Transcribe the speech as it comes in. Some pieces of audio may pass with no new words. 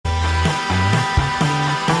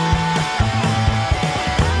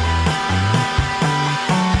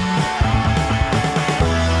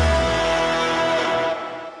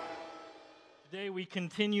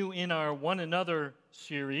continue in our One Another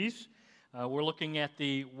series. We're looking at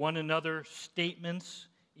the one another statements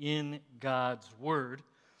in God's Word.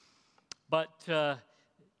 But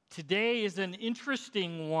today is an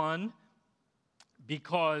interesting one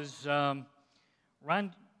because, Ron,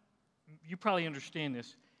 you probably understand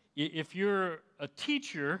this. If you're a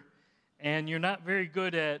teacher and you're not very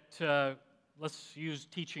good at, let's use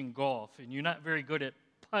teaching golf, and you're not very good at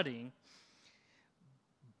putting,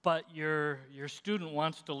 but your student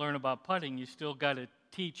wants to learn about putting, you still got to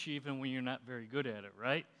teach even when you're not very good at it,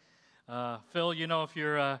 right? Phil, you know, if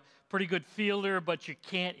you're a pretty good fielder, but you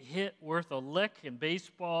can't hit worth a lick in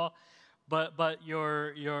baseball, but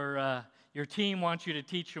your team wants you to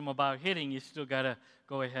teach them about hitting, you still got to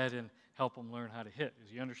go ahead and help them learn how to hit.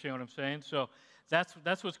 Do you understand what I'm saying? So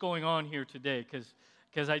that's what's going on here today,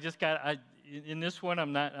 because I just got in this one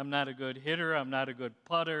I'm not a good hitter, I'm not a good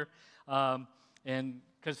putter, and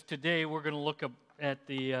because today we're going to look at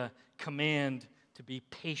the command to be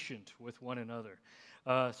patient with one another.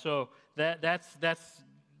 So that's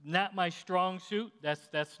not my strong suit.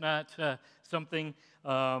 That's not something,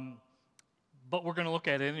 but we're going to look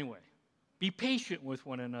at it anyway. Be patient with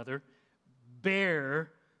one another.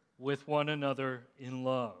 Bear with one another in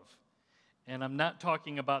love. And I'm not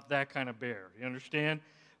talking about that kind of bear. You understand?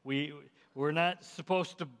 We're not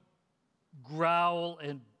supposed to growl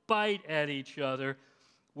and bite at each other.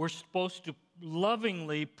 We're supposed to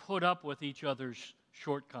lovingly put up with each other's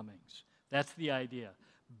shortcomings. That's the idea.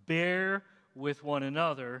 Bear with one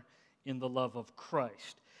another in the love of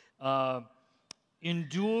Christ.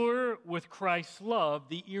 Endure with Christ's love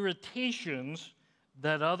the irritations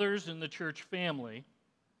that others in the church family,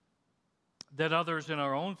 that others in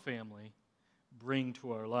our own family bring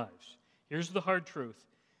to our lives. Here's the hard truth.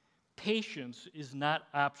 Patience is not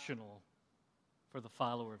optional for the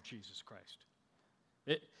follower of Jesus Christ.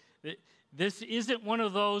 This isn't one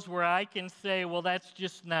of those where I can say, well, that's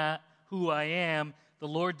just not who I am. The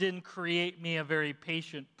Lord didn't create me a very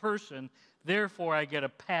patient person, therefore I get a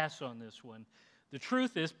pass on this one. The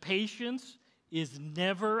truth is, patience is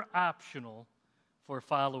never optional for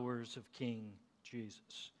followers of King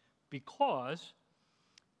Jesus. Because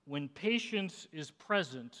when patience is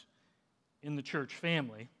present in the church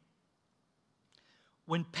family,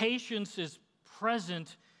 when patience is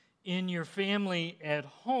present in your family at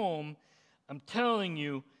home, I'm telling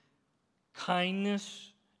you,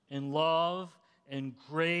 kindness and love and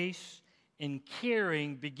grace and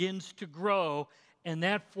caring begins to grow, and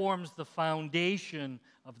that forms the foundation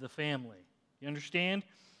of the family. You understand?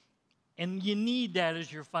 And you need that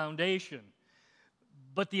as your foundation.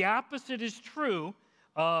 But the opposite is true.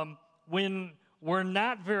 When we're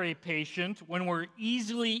not very patient, when we're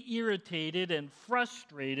easily irritated and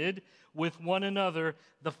frustrated with one another,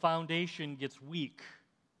 the foundation gets weak.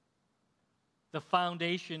 The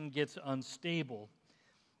foundation gets unstable.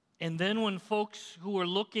 And then when folks who are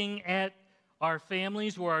looking at our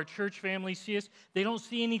families or our church family see us, they don't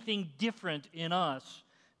see anything different in us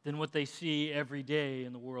than what they see every day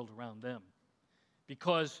in the world around them.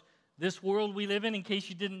 Because this world we live in case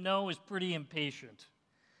you didn't know, is pretty impatient.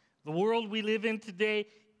 The world we live in today,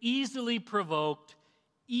 easily provoked,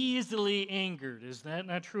 easily angered. Is that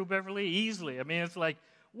not true, Beverly? Easily. I mean, it's like,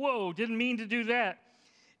 whoa, didn't mean to do that.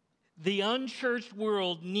 The unchurched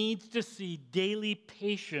world needs to see daily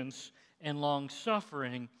patience and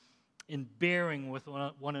long-suffering in bearing with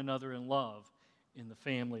one another in love in the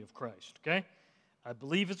family of Christ, okay? I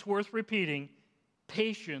believe it's worth repeating,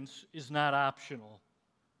 patience is not optional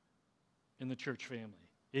in the church family.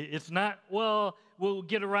 It's not, well, we'll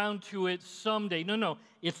get around to it someday. No,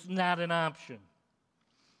 it's not an option.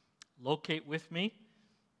 Locate with me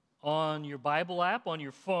on your Bible app, on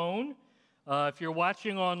your phone. If you're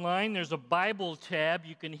watching online, there's a Bible tab.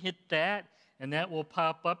 You can hit that, and that will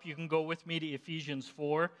pop up. You can go with me to Ephesians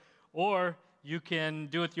 4, or you can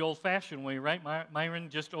do it the old-fashioned way, right, Myron?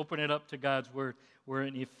 Just open it up to God's Word. We're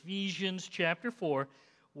in Ephesians chapter 4,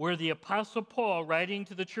 where the Apostle Paul, writing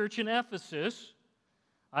to the church in Ephesus,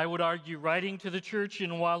 I would argue writing to the church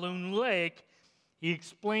in Walloon Lake, he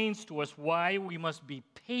explains to us why we must be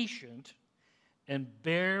patient and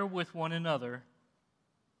bear with one another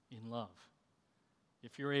in love.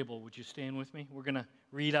 If you're able, would you stand with me? We're going to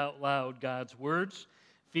read out loud God's words.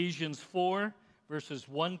 Ephesians 4, verses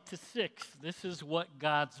 1 to 6. This is what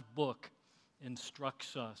God's book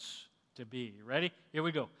instructs us to be. Ready? Here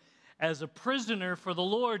we go. As a prisoner for the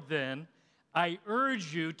Lord, then, I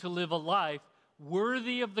urge you to live a life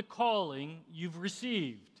worthy of the calling you've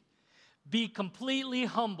received. Be completely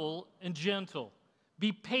humble and gentle.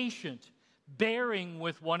 Be patient, bearing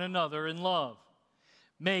with one another in love.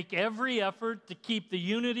 Make every effort to keep the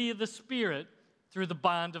unity of the Spirit through the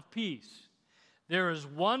bond of peace. There is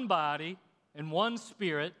one body and one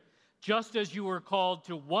Spirit, just as you were called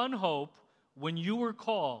to one hope when you were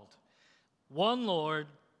called. One Lord,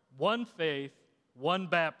 one faith, one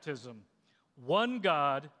baptism, one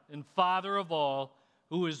God and Father of all,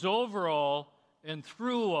 who is over all and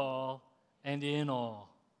through all and in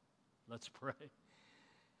all. Let's pray.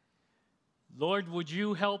 Lord, would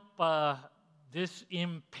you help this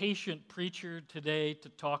impatient preacher today to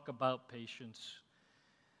talk about patience?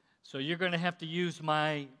 So you're going to have to use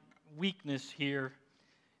my weakness here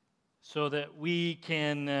so that we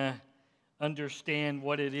can understand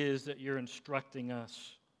what it is that you're instructing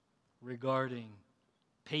us regarding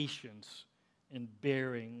patience and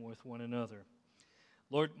bearing with one another.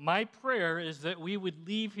 Lord, my prayer is that we would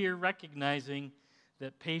leave here recognizing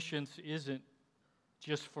that patience isn't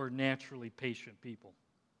just for naturally patient people.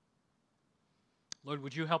 Lord,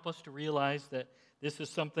 would you help us to realize that this is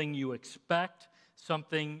something you expect,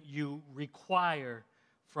 something you require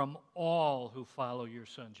from all who follow your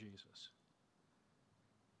Son, Jesus.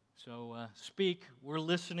 So speak, we're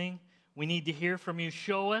listening. We need to hear from you.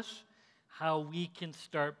 Show us how we can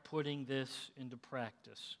start putting this into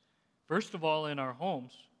practice. First of all, in our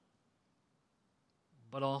homes,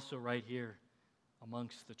 but also right here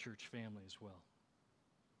amongst the church family as well.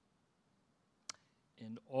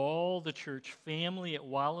 And all the church family at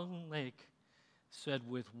Walloon Lake said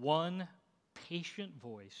with one patient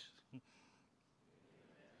voice,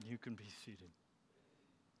 you can be seated.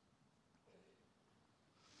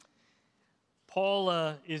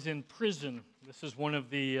 Paul is in prison. This is one of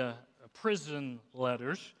the prison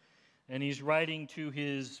letters, and he's writing to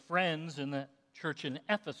his friends in the church in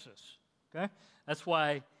Ephesus. Okay? That's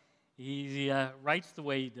why he writes the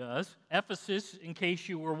way he does. Ephesus, in case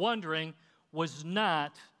you were wondering, was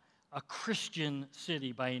not a Christian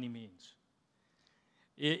city by any means.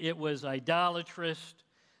 It was idolatrous.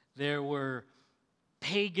 There were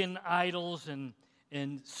pagan idols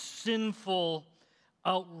and sinful,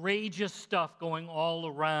 outrageous stuff going all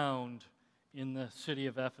around in the city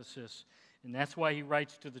of Ephesus. And that's why he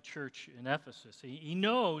writes to the church in Ephesus. He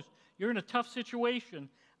knows you're in a tough situation.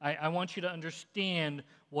 I want you to understand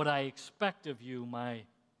what I expect of you, my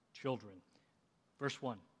children. Verse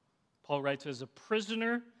 1. Paul writes, as a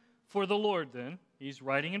prisoner for the Lord, then, he's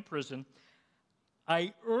writing in prison,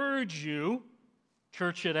 I urge you,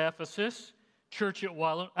 church at Ephesus, church at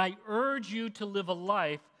Walloon, I urge you to live a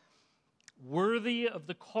life worthy of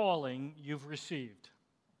the calling you've received.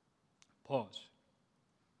 Pause.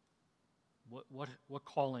 What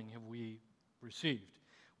calling have we received?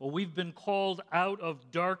 Well, we've been called out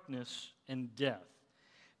of darkness and death.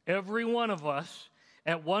 Every one of us,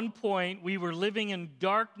 at one point, we were living in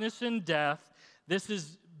darkness and death. This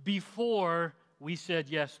is before we said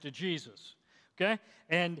yes to Jesus. Okay?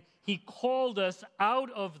 And he called us out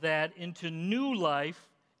of that into new life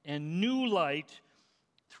and new light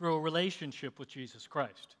through a relationship with Jesus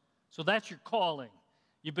Christ. So that's your calling.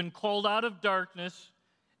 You've been called out of darkness,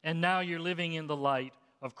 and now you're living in the light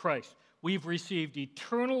of Christ. We've received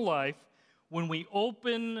eternal life when we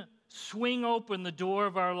swing open the door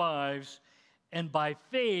of our lives and by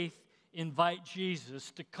faith invite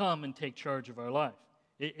Jesus to come and take charge of our life.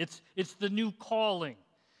 It's the new calling.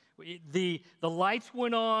 The lights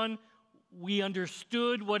went on. We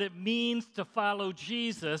understood what it means to follow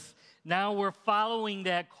Jesus. Now we're following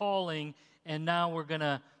that calling, and now we're going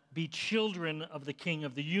to be children of the King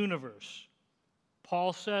of the universe.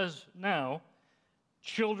 Paul says now,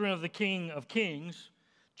 children of the King of Kings,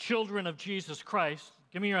 children of Jesus Christ,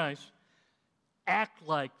 give me your eyes, act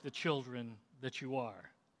like the children that you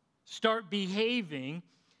are. Start behaving.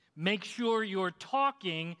 Make sure you're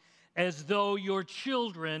talking as though you're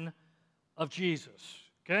children of Jesus.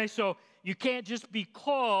 Okay, so you can't just be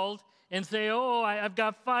called and say, oh, I've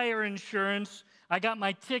got fire insurance. I got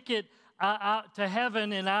my ticket out to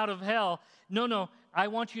heaven and out of hell. No, I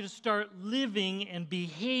want you to start living and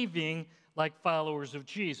behaving like followers of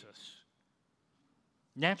Jesus.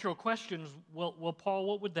 Natural questions, well, Paul,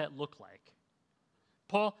 what would that look like?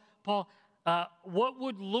 Paul, what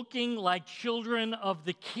would looking like children of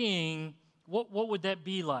the King, what would that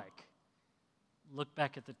be like? Look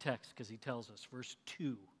back at the text because he tells us, verse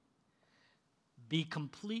 2. Be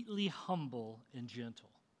completely humble and gentle.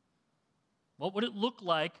 What would it look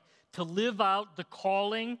like to live out the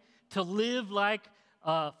calling, to live like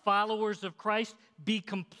followers of Christ? Be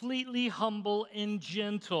completely humble and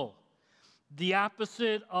gentle. The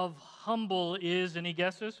opposite of humble is, any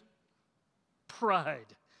guesses? Pride.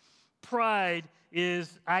 Pride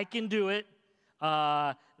is, I can do it.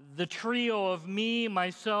 The trio of me,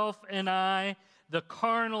 myself, and I, the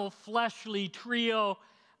carnal, fleshly trio,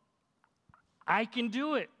 I can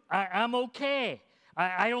do it. I'm okay.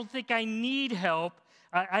 I don't think I need help.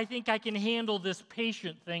 I think I can handle this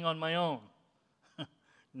patient thing on my own.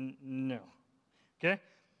 No. Okay?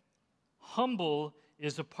 Humble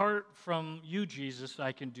is apart from you, Jesus,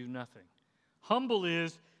 I can do nothing. Humble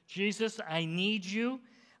is, Jesus, I need you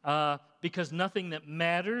because nothing that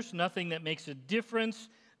matters, nothing that makes a difference,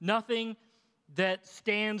 nothing that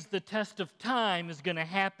stands the test of time is going to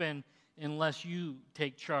happen unless you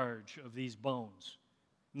take charge of these bones,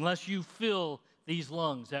 unless you fill these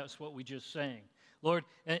lungs. That's what we just sang. Lord,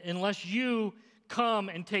 unless you come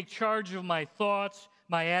and take charge of my thoughts,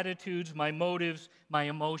 my attitudes, my motives, my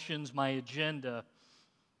emotions, my agenda,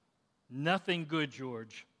 nothing good,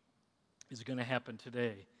 George, is going to happen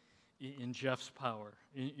today in Jeff's power,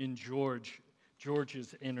 in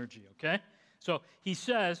George's energy, okay? So he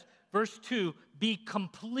says, verse 2, be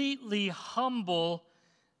completely humble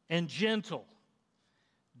and gentle.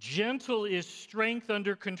 Gentle is strength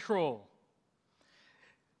under control.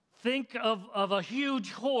 Think of a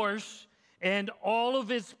huge horse and all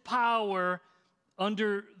of its power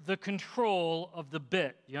under the control of the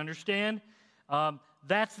bit. You understand?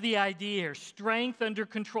 That's the idea here. Strength under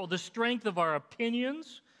control. The strength of our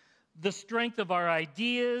opinions, the strength of our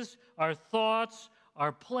ideas, our thoughts,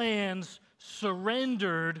 our plans,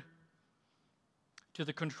 surrendered to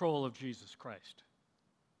the control of Jesus Christ.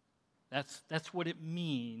 That's what it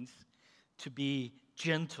means to be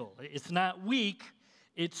gentle. It's not weak,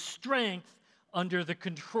 it's strength under the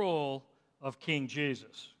control of King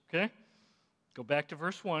Jesus. Okay? Go back to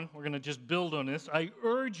verse 1. We're going to just build on this. I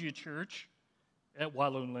urge you, church, at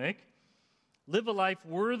Walloon Lake, live a life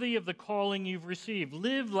worthy of the calling you've received.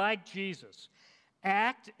 Live like Jesus.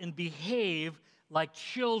 Act and behave like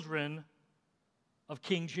children of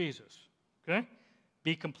King Jesus. Okay?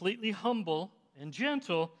 Be completely humble and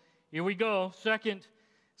gentle. Here we go. Second,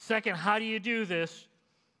 how do you do this?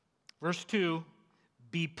 Verse 2,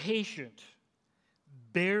 be patient,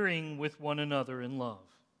 bearing with one another in love.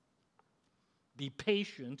 Be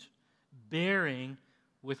patient, bearing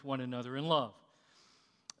with one another in love.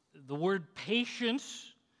 The word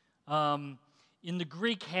patience in the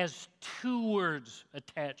Greek has two words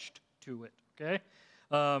attached to it, okay?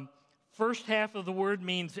 First half of the word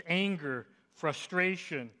means anger,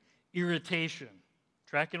 frustration, irritation.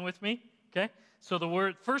 Tracking with me? Okay? So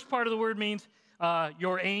the first part of the word means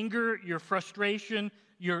your anger, your frustration,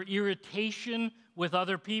 your irritation with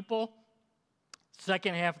other people.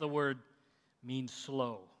 Second half of the word means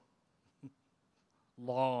slow,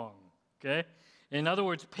 long, okay? In other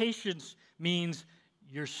words, patience means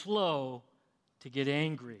you're slow to get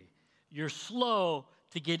angry. You're slow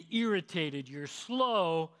to get irritated. You're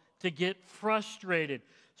slow to get frustrated.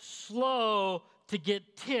 Slow to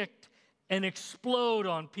get ticked and explode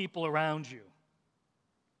on people around you.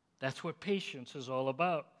 That's what patience is all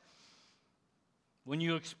about. When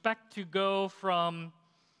you expect to go from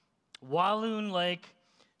Walloon Lake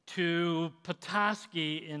to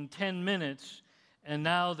Petoskey in 10 minutes, and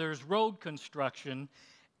now there's road construction,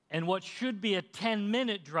 and what should be a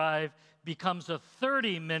 10-minute drive becomes a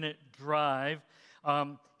 30-minute drive,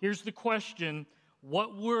 here's the question: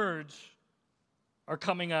 what words are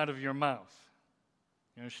coming out of your mouth?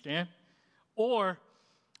 You understand? Or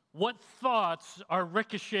what thoughts are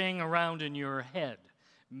ricocheting around in your head?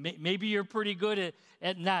 Maybe you're pretty good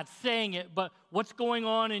at not saying it, but what's going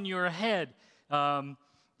on in your head?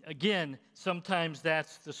 Again, sometimes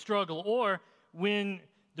that's the struggle. Or when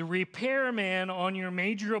the repairman on your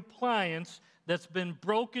major appliance that's been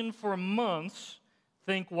broken for months,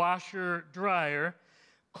 think washer, dryer,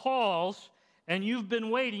 calls, and you've been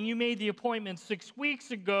waiting. You made the appointment 6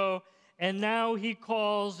 weeks ago, and now he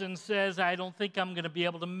calls and says, I don't think I'm going to be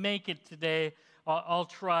able to make it today. I'll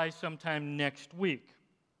try sometime next week.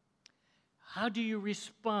 How do you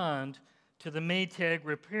respond to the Maytag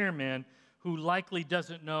repairman who likely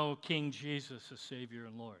doesn't know King Jesus as Savior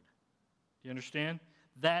and Lord? Do you understand?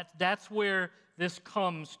 That's where this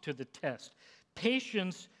comes to the test.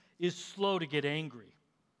 Patience is slow to get angry.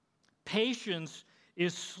 Patience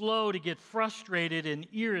is slow to get frustrated and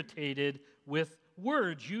irritated with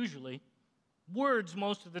words, usually. Words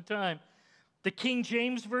most of the time. The King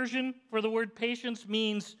James Version for the word patience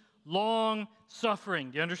means long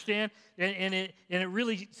suffering. Do you understand? And it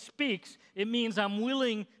really speaks. It means I'm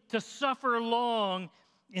willing to suffer long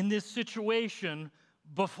in this situation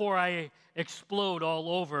before I explode all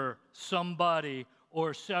over somebody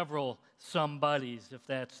or several somebodies, if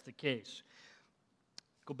that's the case.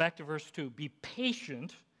 Go back to verse 2. Be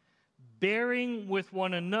patient, bearing with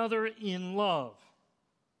one another in love.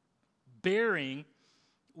 Bearing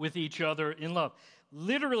with each other in love.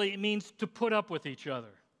 Literally, it means to put up with each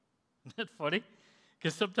other. Isn't that funny?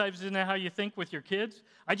 Because sometimes isn't that how you think with your kids?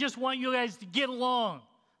 I just want you guys to get along.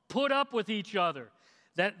 Put up with each other.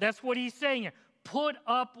 That's what he's saying here. Put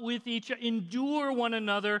up with each other. Endure one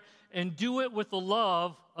another and do it with the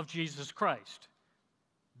love of Jesus Christ.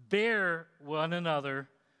 Bear one another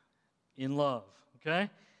in love. Okay?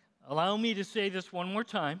 Allow me to say this one more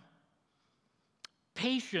time.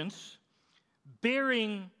 Patience,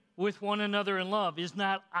 bearing with one another in love, is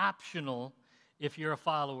not optional if you're a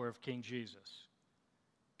follower of King Jesus.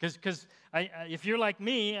 Because if you're like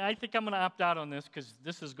me, I think I'm going to opt out on this because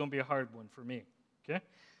this is going to be a hard one for me. Okay?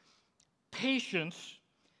 Patience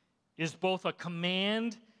is both a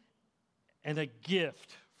command and a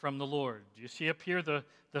gift from the Lord. Do you see up here the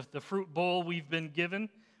fruit bowl we've been given?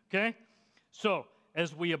 Okay? So,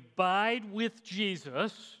 as we abide with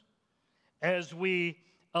Jesus, as we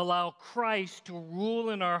allow Christ to rule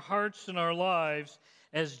in our hearts and our lives,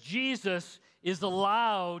 as Jesus is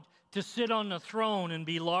allowed to sit on the throne and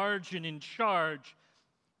be large and in charge,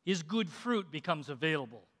 his good fruit becomes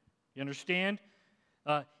available. You understand?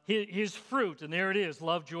 His fruit, and there it is,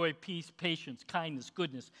 love, joy, peace, patience, kindness,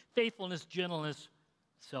 goodness, faithfulness, gentleness,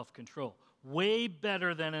 self-control. Way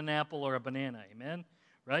better than an apple or a banana, amen?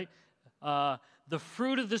 Right? The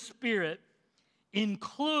fruit of the Spirit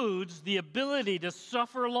includes the ability to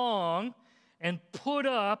suffer long and put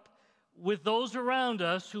up with those around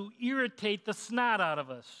us who irritate the snot out of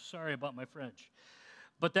us. Sorry about my French.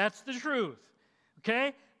 But that's the truth,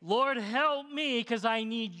 okay? Lord, help me because I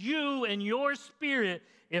need you and your Spirit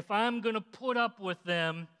if I'm going to put up with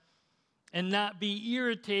them and not be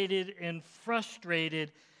irritated and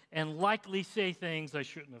frustrated and likely say things I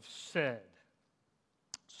shouldn't have said.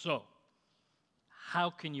 So, how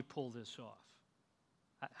can you pull this off?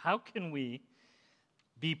 How can we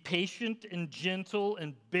be patient and gentle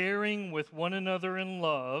and bearing with one another in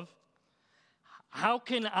love? How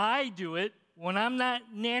can I do it when I'm not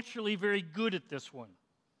naturally very good at this one?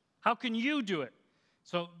 How can you do it?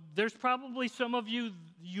 So there's probably some of you,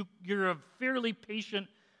 you're a fairly patient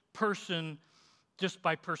person just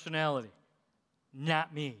by personality.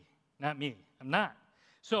 Not me. I'm not.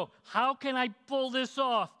 So how can I pull this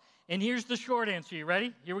off? And here's the short answer. You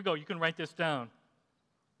ready? Here we go. You can write this down.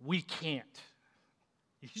 We can't.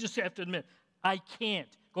 You just have to admit, I can't.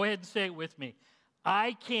 Go ahead and say it with me.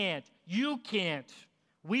 I can't. You can't.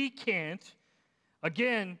 We can't.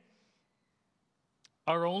 Again,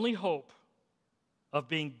 our only hope of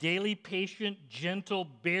being daily patient, gentle,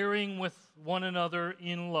 bearing with one another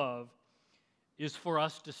in love is for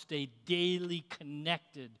us to stay daily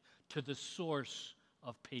connected to the source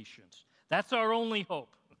of patience. That's our only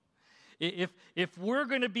hope. If we're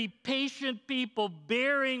going to be patient people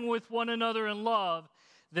bearing with one another in love,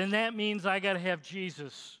 then that means I got to have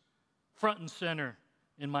Jesus front and center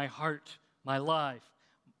in my heart, my life,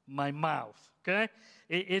 my mouth, okay?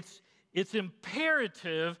 It's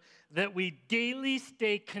imperative that we daily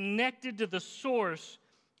stay connected to the source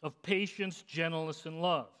of patience, gentleness, and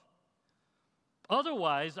love.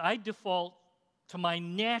 Otherwise, I default to my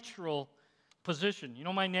natural position. You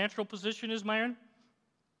know my natural position is, Myron?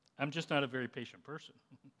 I'm just not a very patient person.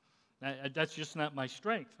 That's just not my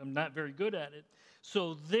strength. I'm not very good at it.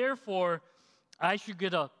 So therefore, I should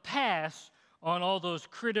get a pass on all those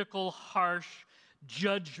critical, harsh,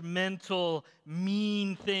 judgmental,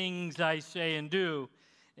 mean things I say and do.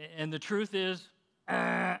 And the truth is,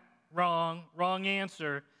 wrong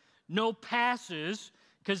answer. No passes,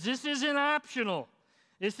 because this isn't optional.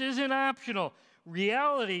 This isn't optional.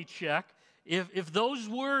 Reality check, if those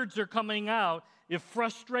words are coming out, if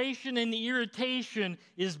frustration and irritation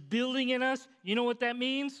is building in us, you know what that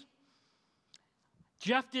means?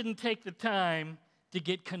 Jeff didn't take the time to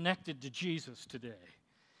get connected to Jesus today.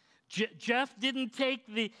 Jeff didn't take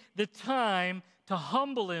the time to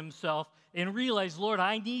humble himself and realize, Lord,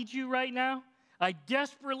 I need you right now. I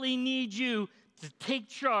desperately need you to take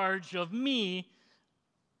charge of me,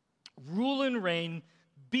 rule and reign,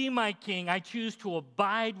 be my king. I choose to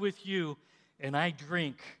abide with you, and I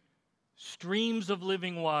drink streams of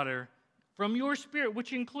living water from your Spirit,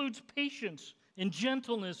 which includes patience and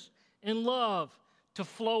gentleness and love, to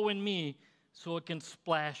flow in me so it can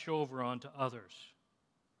splash over onto others.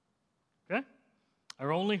 Okay?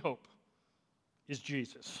 Our only hope is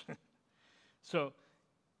Jesus. So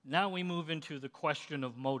now we move into the question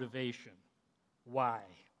of motivation. Why?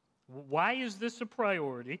 Why is this a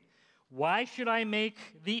priority? Why should I make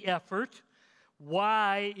the effort?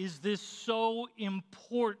 Why is this so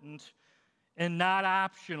important and not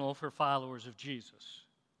optional for followers of Jesus?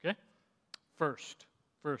 Okay? First,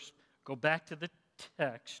 go back to the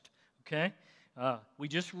text, okay? We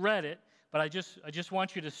just read it, but I just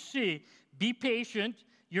want you to see, be patient.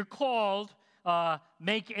 you're called,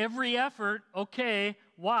 make every effort. Okay,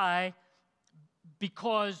 why?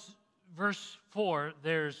 Because, verse 4,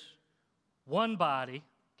 there's one body,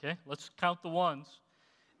 okay, let's count the ones,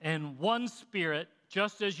 and one Spirit,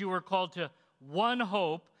 just as you were called to one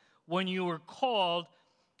hope when you were called,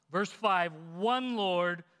 verse 5, one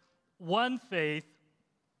Lord, one faith,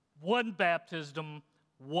 one baptism,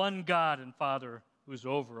 one God and Father who's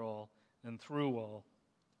over all and through all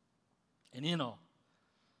and in all.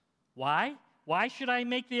 Why? Why should I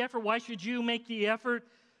make the effort? Why should you make the effort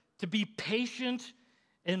to be patient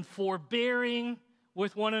and forbearing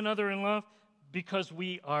with one another in love? Because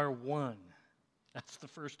we are one. That's the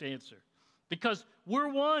first answer. Because we're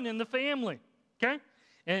one in the family, okay?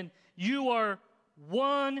 And you are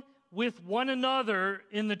one with one another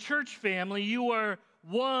in the church family. You are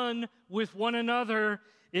one with one another.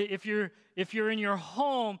 If you're in your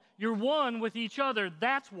home, you're one with each other.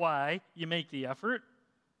 That's why you make the effort.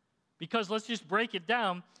 Because let's just break it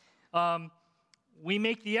down. We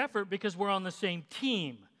make the effort because we're on the same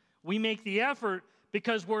team. We make the effort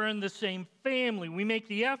because we're in the same family. We make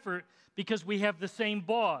the effort because we have the same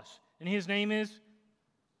boss. And his name is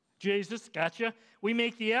Jesus. Gotcha. We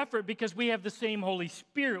make the effort because we have the same Holy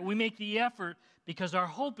Spirit. We make the effort because our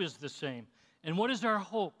hope is the same. And what is our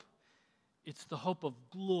hope? It's the hope of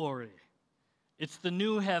glory. It's the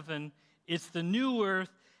new heaven. It's the new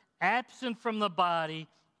earth, absent from the body,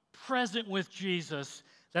 present with Jesus.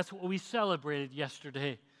 That's what we celebrated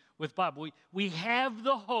yesterday with Bob. We have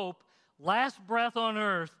the hope, last breath on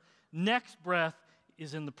earth, next breath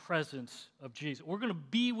is in the presence of Jesus. We're going to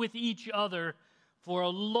be with each other for a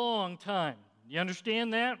long time. You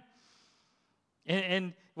understand that?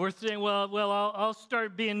 And we're saying, well, I'll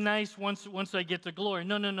start being nice once I get to glory.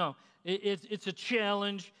 No. It's a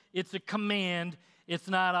challenge. It's a command. It's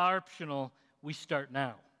not optional. We start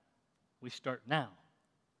now. We start now.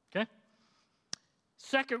 Okay?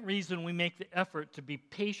 Second reason we make the effort to be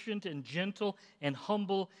patient and gentle and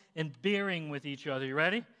humble and bearing with each other. You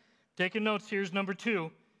ready? Taking notes, here's number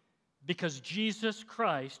 2. Because Jesus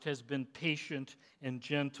Christ has been patient and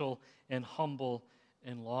gentle and humble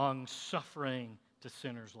and long-suffering to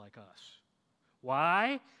sinners like us.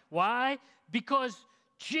 Why? Why? Because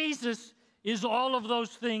Jesus is all of those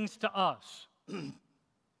things to us. And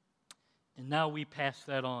now we pass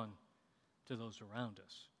that on to those around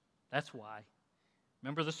us. That's why.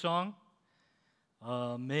 Remember the song?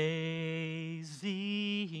 Amazing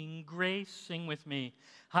grace, sing with me.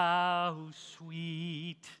 How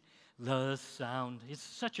sweet the sound. It's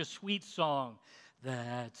such a sweet song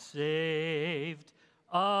that saved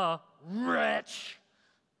a wretch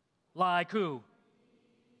like who?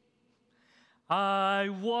 I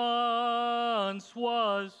once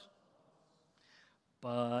was,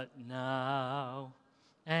 but now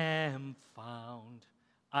am found.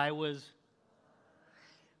 I was,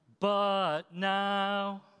 but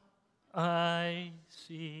now I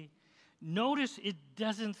see. Notice it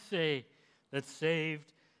doesn't say that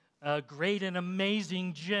saved a great and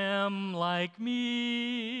amazing gem like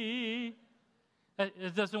me.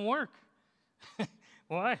 It doesn't work.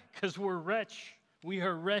 Why? Because we're wretch. We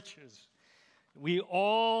are wretches. We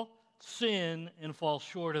all sin and fall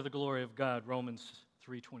short of the glory of God, Romans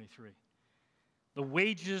 3:23. The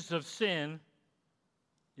wages of sin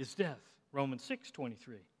is death, Romans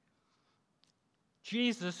 6:23.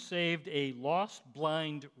 Jesus saved a lost,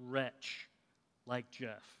 blind wretch like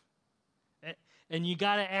Jeff. And you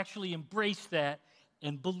got to actually embrace that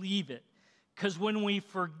and believe it. Because when we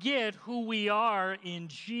forget who we are in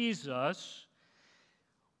Jesus,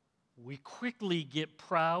 we quickly get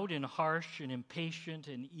proud and harsh and impatient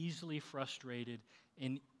and easily frustrated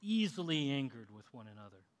and easily angered with one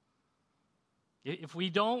another. If we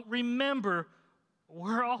don't remember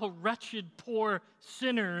we're all wretched, poor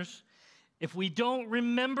sinners, if we don't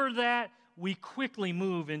remember that, we quickly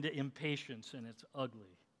move into impatience, and it's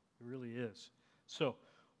ugly. It really is. So,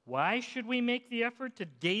 why should we make the effort to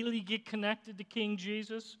daily get connected to King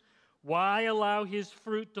Jesus? Why allow his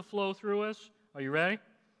fruit to flow through us? Are you ready?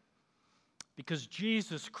 Because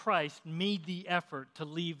Jesus Christ made the effort to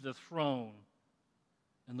leave the throne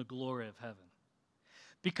and the glory of heaven.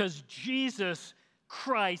 Because Jesus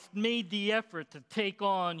Christ made the effort to take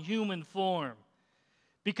on human form.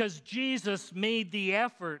 Because Jesus made the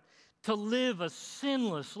effort to live a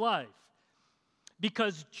sinless life.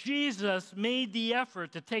 Because Jesus made the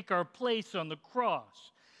effort to take our place on the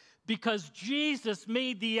cross. Because Jesus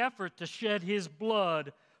made the effort to shed his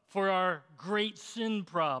blood for our great sin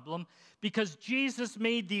problem. Because Jesus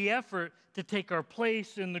made the effort to take our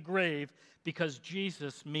place in the grave. Because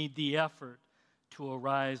Jesus made the effort to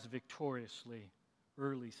arise victoriously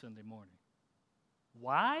early Sunday morning.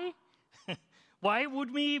 Why? Why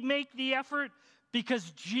would we make the effort?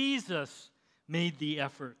 Because Jesus made the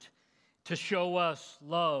effort to show us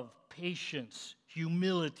love, patience,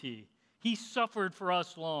 humility. He suffered for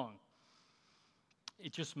us long.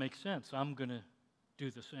 It just makes sense. I'm going to do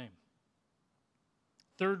the same.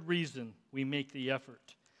 Third reason we make the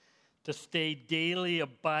effort: to stay daily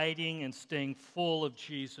abiding and staying full of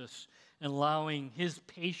Jesus and allowing His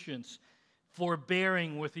patience,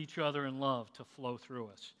 forbearing with each other in love to flow through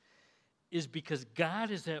us, is because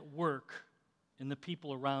God is at work in the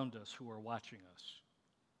people around us who are watching us.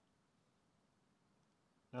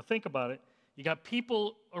 Now think about it. You got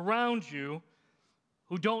people around you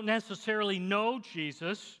who don't necessarily know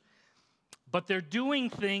Jesus, but they're doing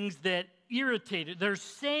things that irritate it. They're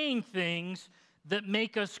saying things that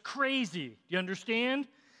make us crazy. Do you understand?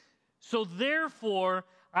 So therefore,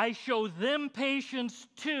 I show them patience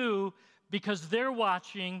too, because they're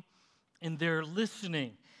watching and they're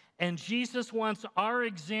listening. And Jesus wants our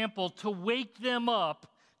example to wake them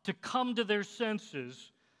up, to come to their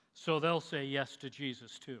senses, so they'll say yes to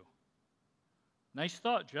Jesus too. Nice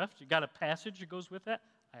thought, Jeff. You got a passage that goes with that?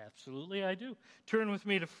 Absolutely, I do. Turn with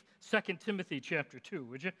me to 2 Timothy chapter 2,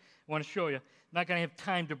 would you? I want to show you. I'm not going to have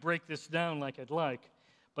time to break this down like I'd like.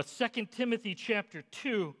 But 2 Timothy chapter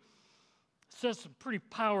 2 says some pretty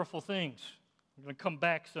powerful things. I'm going to come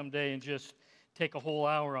back someday and just take a whole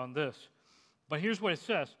hour on this. But here's what it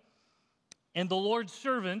says. And the Lord's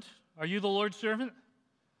servant, are you the Lord's servant?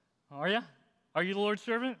 Are you? Are you the Lord's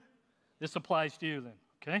servant? This applies to you then,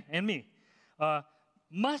 okay? And me.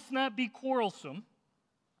 Must not be quarrelsome,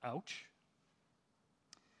 ouch,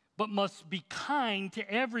 but must be kind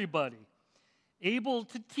to everybody, able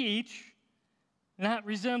to teach, not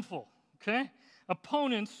resentful, okay?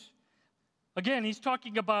 Opponents, again, he's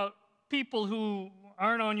talking about people who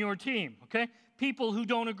aren't on your team, okay? People who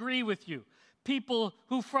don't agree with you, people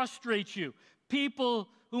who frustrate you, people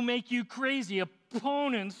who make you crazy.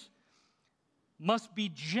 Opponents must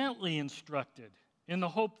be gently instructed in the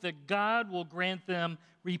hope that God will grant them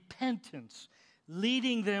repentance,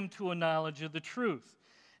 leading them to a knowledge of the truth,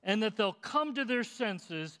 and that they'll come to their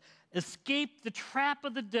senses, escape the trap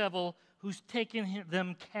of the devil who's taken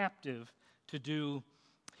them captive to do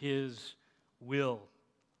his will.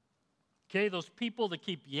 Okay, those people that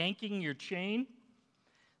keep yanking your chain,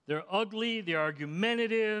 they're ugly, they're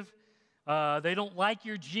argumentative, they don't like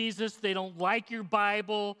your Jesus, they don't like your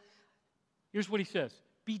Bible. Here's what he says: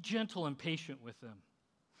 be gentle and patient with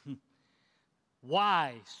them.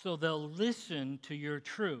 Why? So they'll listen to your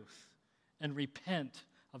truth and repent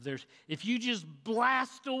of theirs. If you just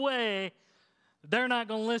blast away, they're not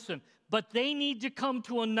going to listen. But they need to come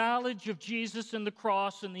to a knowledge of Jesus and the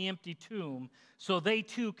cross and the empty tomb so they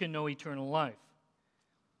too can know eternal life.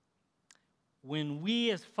 When we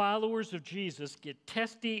as followers of Jesus get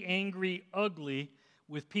testy, angry, ugly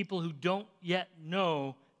with people who don't yet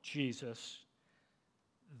know Jesus,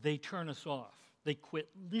 they turn us off. They quit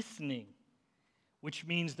listening, which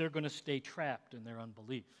means they're going to stay trapped in their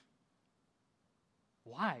unbelief.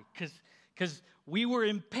 Why? Because we were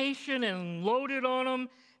impatient and loaded on them,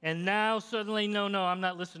 and now suddenly, no, I'm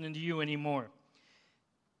not listening to you anymore.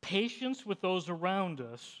 Patience with those around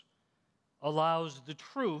us allows the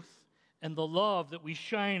truth and the love that we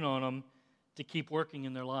shine on them to keep working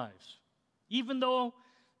in their lives. Even though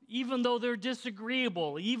they're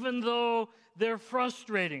disagreeable, even though they're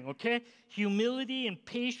frustrating, okay? Humility and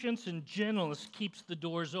patience and gentleness keeps the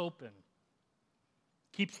doors open,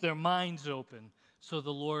 keeps their minds open, so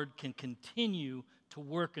the Lord can continue to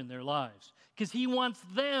work in their lives. Because He wants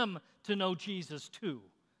them to know Jesus too.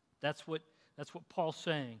 That's what Paul's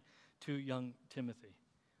saying to young Timothy.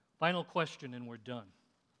 Final question and we're done.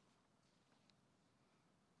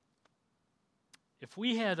 If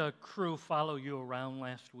we had a crew follow you around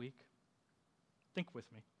last week, think with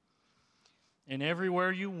me. And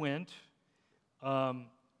everywhere you went,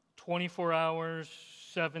 24 hours,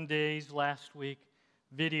 7 days last week,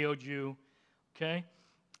 videoed you, okay?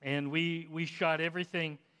 And we shot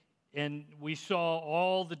everything, and we saw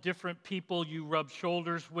all the different people you rubbed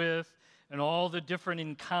shoulders with, and all the different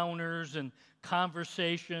encounters and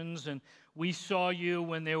conversations, and we saw you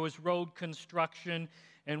when there was road construction,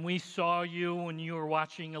 and we saw you when you were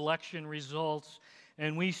watching election results,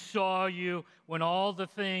 and we saw you when all the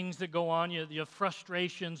things that go on, your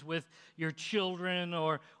frustrations with your children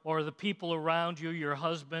or the people around you, your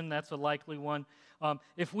husband, that's a likely one.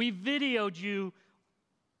 If we videoed you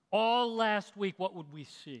all last week, what would we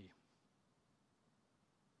see?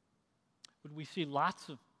 Would we see lots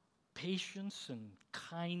of patience and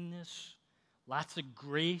kindness, lots of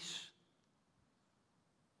grace?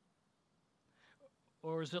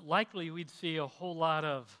 Or is it likely we'd see a whole lot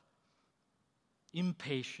of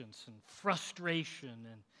impatience and frustration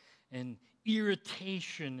and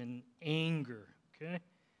irritation and anger? Okay?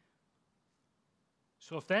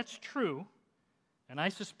 So if that's true, and I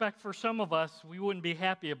suspect for some of us, we wouldn't be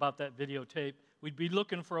happy about that videotape. We'd be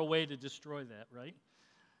looking for a way to destroy that, right?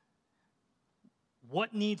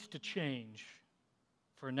 What needs to change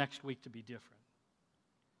for next week to be different?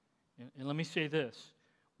 And let me say this.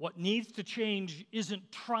 What needs to change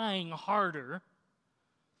isn't trying harder.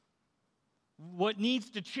 What needs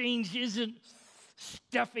to change isn't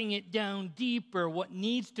stuffing it down deeper. What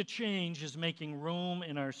needs to change is making room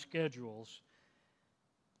in our schedules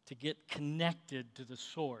to get connected to the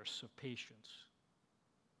source of patience,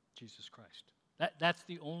 Jesus Christ. That's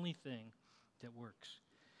the only thing that works.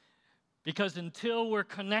 Because until we're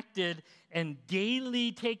connected and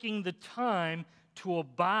daily taking the time to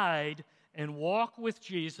abide and walk with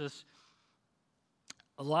Jesus,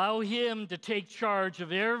 allow Him to take charge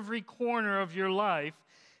of every corner of your life,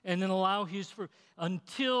 and then allow His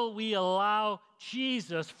until we allow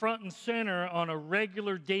Jesus front and center on a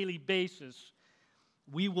regular daily basis,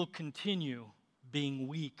 we will continue being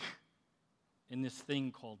weak in this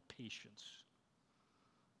thing called patience.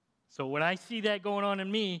 So when I see that going on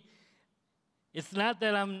in me, it's not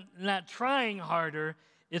that I'm not trying harder,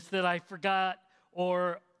 it's that I forgot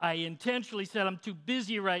or I intentionally said I'm too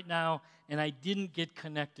busy right now and I didn't get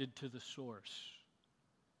connected to the source.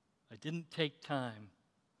 I didn't take time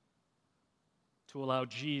to allow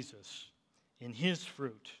Jesus in His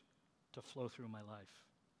fruit to flow through my life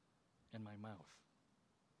and my mouth.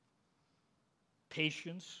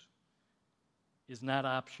 Patience is not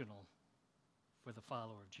optional for the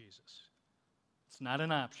follower of Jesus. It's not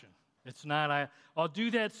an option. It's not, I'll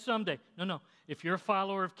do that someday. No. If you're a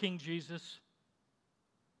follower of King Jesus,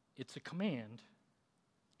 it's a command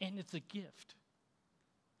and it's a gift.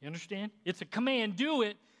 You understand? It's a command. Do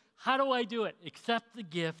it. How do I do it? Accept the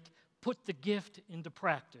gift. Put the gift into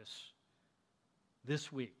practice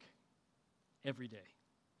this week, every day.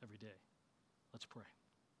 Every day. Let's pray.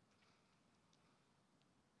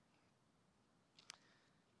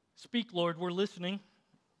 Speak, Lord, we're listening.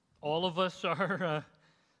 All of us are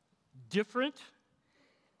different,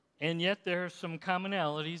 and yet there are some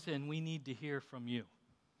commonalities, and we need to hear from you.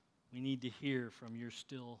 We need to hear from your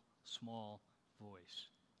still, small voice.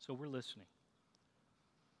 So we're listening.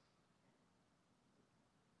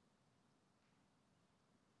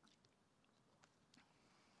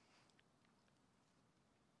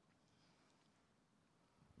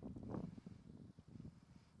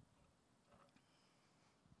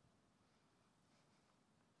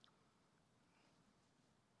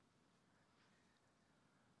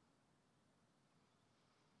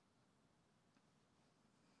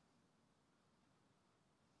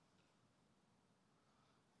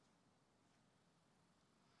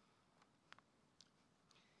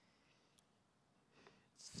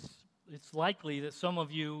 It's likely that some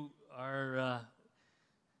of you are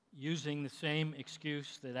using the same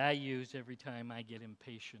excuse that I use every time I get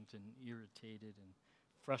impatient and irritated and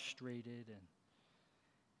frustrated and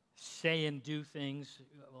say and do things.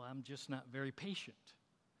 Well, I'm just not very patient.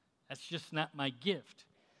 That's just not my gift.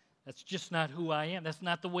 That's just not who I am. That's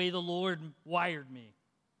not the way the Lord wired me.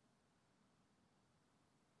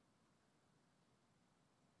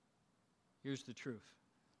 Here's the truth.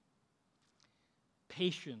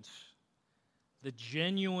 Patience, the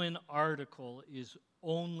genuine article, is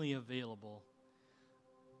only available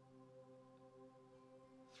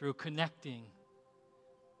through connecting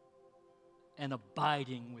and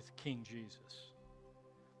abiding with King Jesus,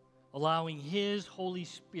 allowing His Holy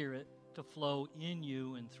Spirit to flow in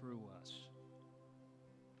you and through us.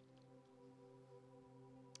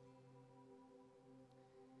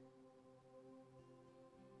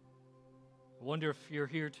 I wonder if you're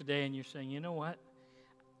here today and you're saying, you know what?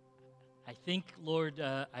 I think, Lord,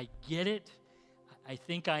 I get it. I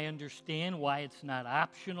think I understand why it's not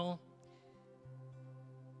optional.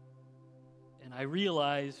 And I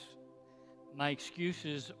realize my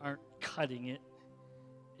excuses aren't cutting it.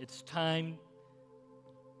 It's time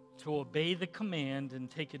to obey the command and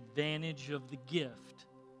take advantage of the gift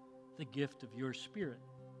of your Spirit.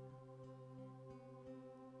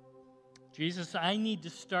 Jesus, I need to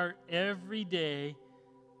start every day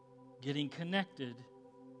getting connected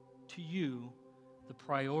to you, the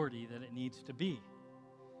priority that it needs to be.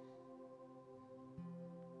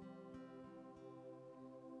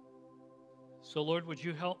 So, Lord, would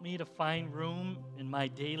you help me to find room in my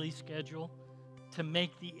daily schedule to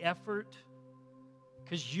make the effort?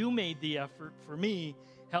 Because you made the effort for me.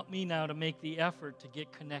 Help me now to make the effort to get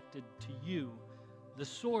connected to you, the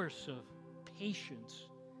source of patience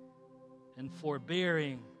and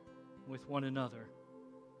forbearing with one another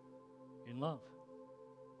in love.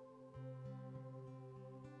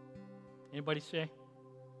 Anybody say,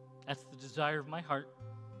 that's the desire of my heart?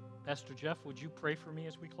 Pastor Jeff, would you pray for me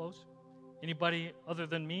as we close? Anybody other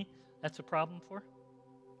than me that's a problem for?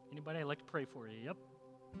 Anybody? I'd like to pray for you. Yep.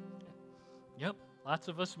 Yep. Lots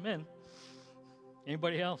of us men.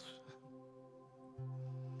 Anybody else?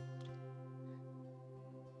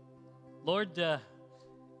 Lord,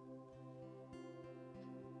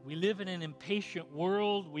 we live in an impatient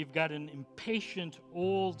world. We've got an impatient,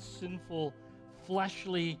 old, sinful,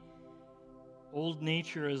 fleshly, old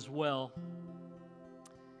nature as well,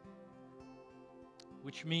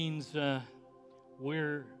 which means I'm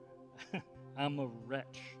a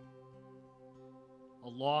wretch, a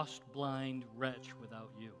lost, blind wretch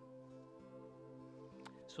without you.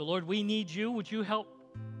 So, Lord, we need you. Would you help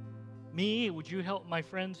me? Would you help my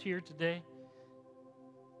friends here today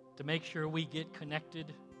to make sure we get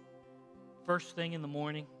connected first thing in the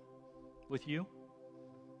morning with you?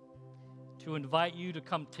 To invite you to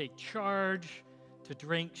come take charge, to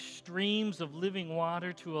drink streams of living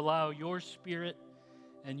water, to allow your Spirit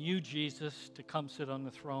and you, Jesus, to come sit on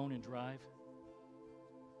the throne and drive.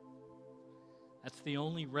 That's the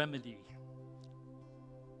only remedy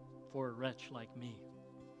for a wretch like me.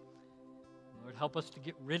 Lord, help us to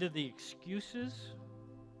get rid of the excuses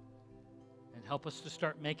and help us to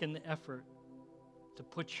start making the effort to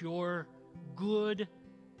put your good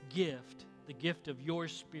gift, the gift of your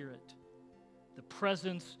Spirit, the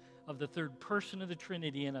presence of the third person of the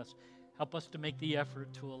Trinity in us. Help us to make the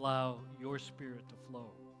effort to allow your Spirit to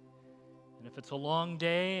flow. And if it's a long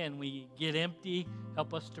day and we get empty,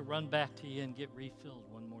 help us to run back to you and get refilled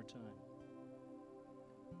one more time.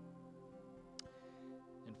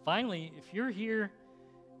 And finally, if you're here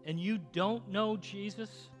and you don't know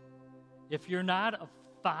Jesus, if you're not a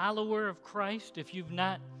follower of Christ, if you've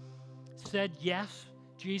not said, yes,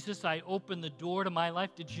 Jesus, I open the door to my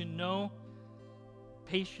life, did you know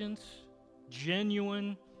patience,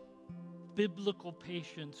 genuine, biblical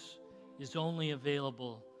patience is only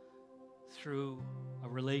available through a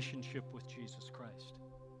relationship with Jesus Christ?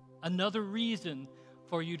 Another reason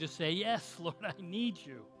for you to say, yes, Lord, I need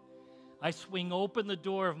you. I swing open the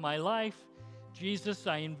door of my life. Jesus,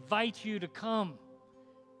 I invite you to come.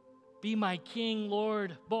 Be my King,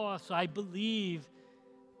 Lord, boss. I believe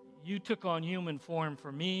you took on human form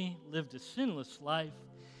for me, lived a sinless life.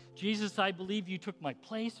 Jesus, I believe you took my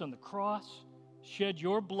place on the cross, shed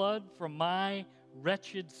your blood from my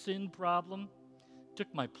wretched sin problem,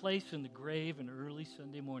 took my place in the grave an early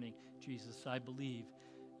Sunday morning. Jesus, I believe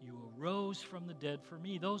you arose from the dead for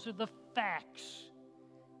me. Those are the facts.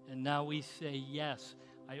 And now we say, yes,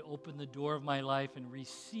 I open the door of my life and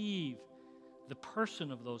receive the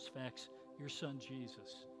person of those facts, your Son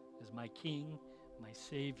Jesus, as my King, my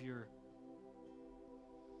Savior,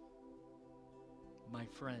 my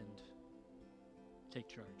friend. Take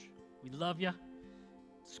charge. We love you.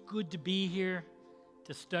 It's good to be here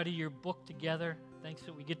to study your book together. Thanks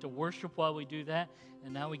that we get to worship while we do that.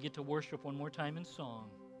 And now we get to worship one more time in song.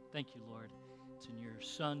 Thank you, Lord. It's in your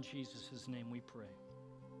Son, Jesus' name we pray.